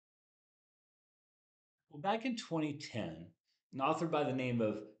Back in 2010, an author by the name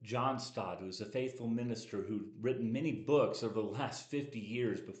of John Stott, who's a faithful minister who'd written many books over the last 50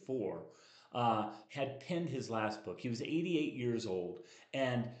 years before, had penned his last book. He was 88 years old,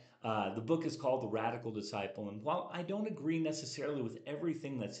 and the book is called The Radical Disciple. And while I don't agree necessarily with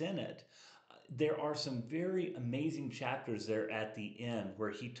everything that's in it, there are some very amazing chapters there at the end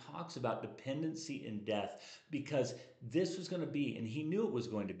where he talks about dependency and death because this was going to be, and he knew it was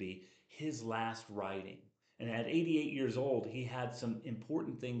going to be, his last writing. And at 88 years old, he had some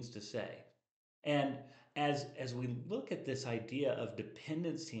important things to say. And as we look at this idea of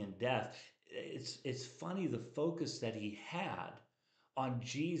dependency and death, it's funny the focus that he had on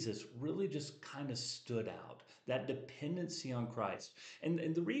Jesus really just kind of stood out. That dependency on Christ.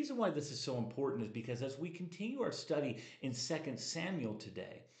 And the reason why this is so important is because as we continue our study in Second Samuel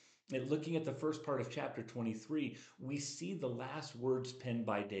today, looking at the first part of chapter 23, we see the last words penned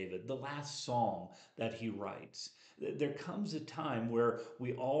by David, the last psalm that he writes. There comes a time where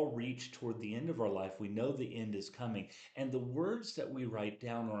we all reach toward the end of our life. We know the end is coming. And the words that we write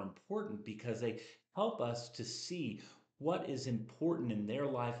down are important because they help us to see what is important in their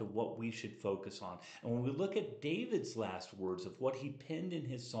life and what we should focus on. And when we look at David's last words of what he penned in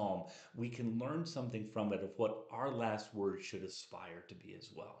his psalm, we can learn something from it of what our last words should aspire to be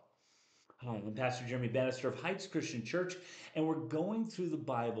as well. Hi, I'm Pastor Jeremy Bannister of Heights Christian Church, and we're going through the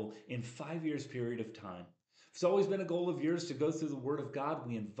Bible in 5 years period of time. If it's always been a goal of yours to go through the Word of God,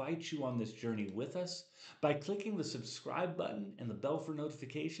 we invite you on this journey with us. By clicking the subscribe button and the bell for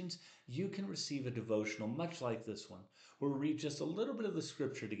notifications, you can receive a devotional much like this one, where we read just a little bit of the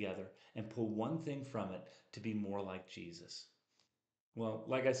scripture together and pull one thing from it to be more like Jesus. Well,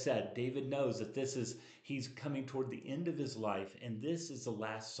 like I said, David knows that he's coming toward the end of his life, and this is the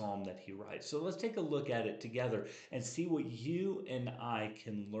last psalm that he writes. So let's take a look at it together and see what you and I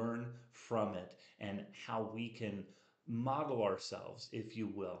can learn from it and how we can model ourselves, if you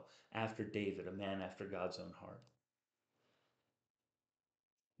will, after David, a man after God's own heart.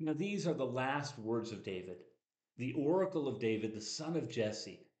 Now, these are the last words of David, the oracle of David, the son of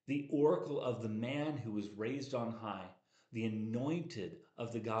Jesse, the oracle of the man who was raised on high, the anointed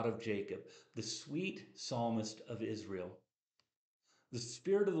of the God of Jacob, the sweet psalmist of Israel. The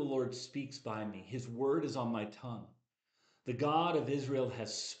Spirit of the Lord speaks by me, his word is on my tongue. The God of Israel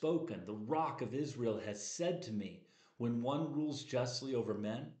has spoken, the rock of Israel has said to me, when one rules justly over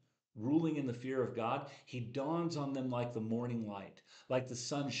men, ruling in the fear of God, he dawns on them like the morning light, like the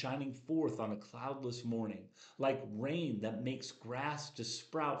sun shining forth on a cloudless morning, like rain that makes grass to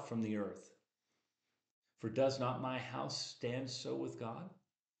sprout from the earth. For does not my house stand so with God?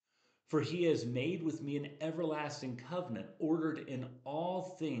 For he has made with me an everlasting covenant, ordered in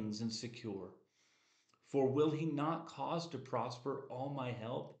all things and secure. For will he not cause to prosper all my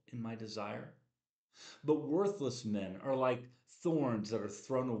help in my desire? But worthless men are like thorns that are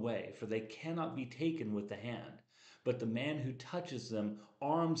thrown away, for they cannot be taken with the hand. But the man who touches them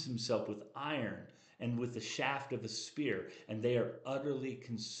arms himself with iron and with the shaft of a spear, and they are utterly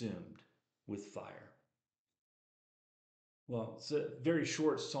consumed with fire. Well, it's a very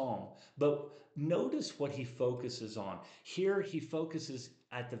short psalm, but notice what he focuses on. Here he focuses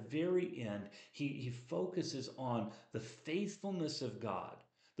at the very end, he focuses on the faithfulness of God.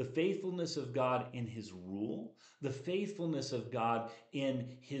 The faithfulness of God in his rule, the faithfulness of God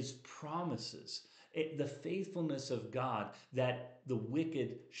in his promises, the faithfulness of God that the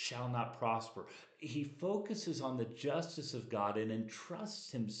wicked shall not prosper. He focuses on the justice of God and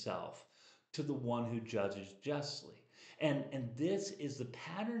entrusts himself to the one who judges justly. And this is the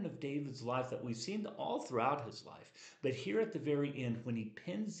pattern of David's life that we've seen all throughout his life. But here at the very end, when he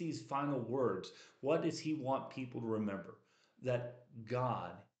pens these final words, what does he want people to remember? That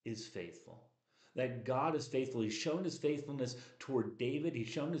God is faithful. That God is faithful. He's shown his faithfulness toward David. He's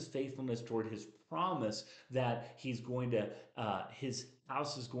shown his faithfulness toward his promise that his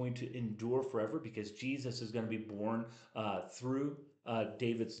house is going to endure forever because Jesus is going to be born through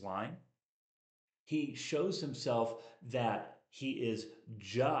David's line. He shows himself that he is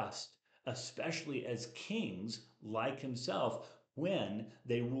just, especially as kings like himself. When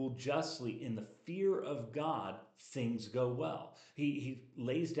they rule justly in the fear of God, things go well. He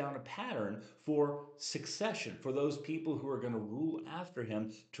lays down a pattern for succession, for those people who are going to rule after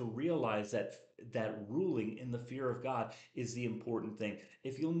him to realize that ruling in the fear of God is the important thing.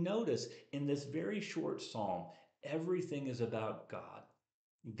 If you'll notice in this very short psalm, everything is about God.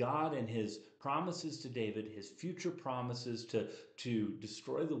 God and his promises to David, his future promises to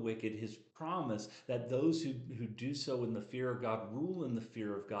destroy the wicked, his promise that those who do so in the fear of God, rule in the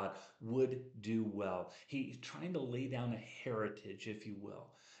fear of God, would do well. He's trying to lay down a heritage, if you will.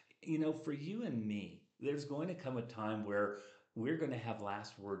 For you and me, there's going to come a time where we're going to have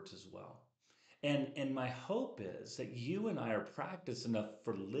last words as well. And my hope is that you and I are practiced enough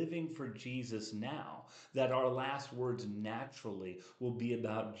for living for Jesus now that our last words naturally will be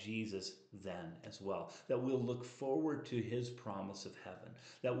about Jesus then as well. That we'll look forward to his promise of heaven.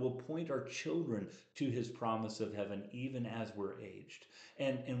 That we'll point our children to his promise of heaven even as we're aged.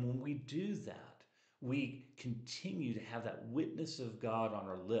 And when we do that, we continue to have that witness of God on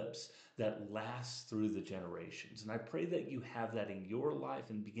our lips that lasts through the generations. And I pray that you have that in your life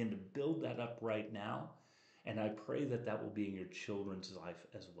and begin to build that up right now. And I pray that that will be in your children's life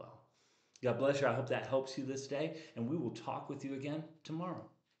as well. God bless you. I hope that helps you this day. And we will talk with you again tomorrow.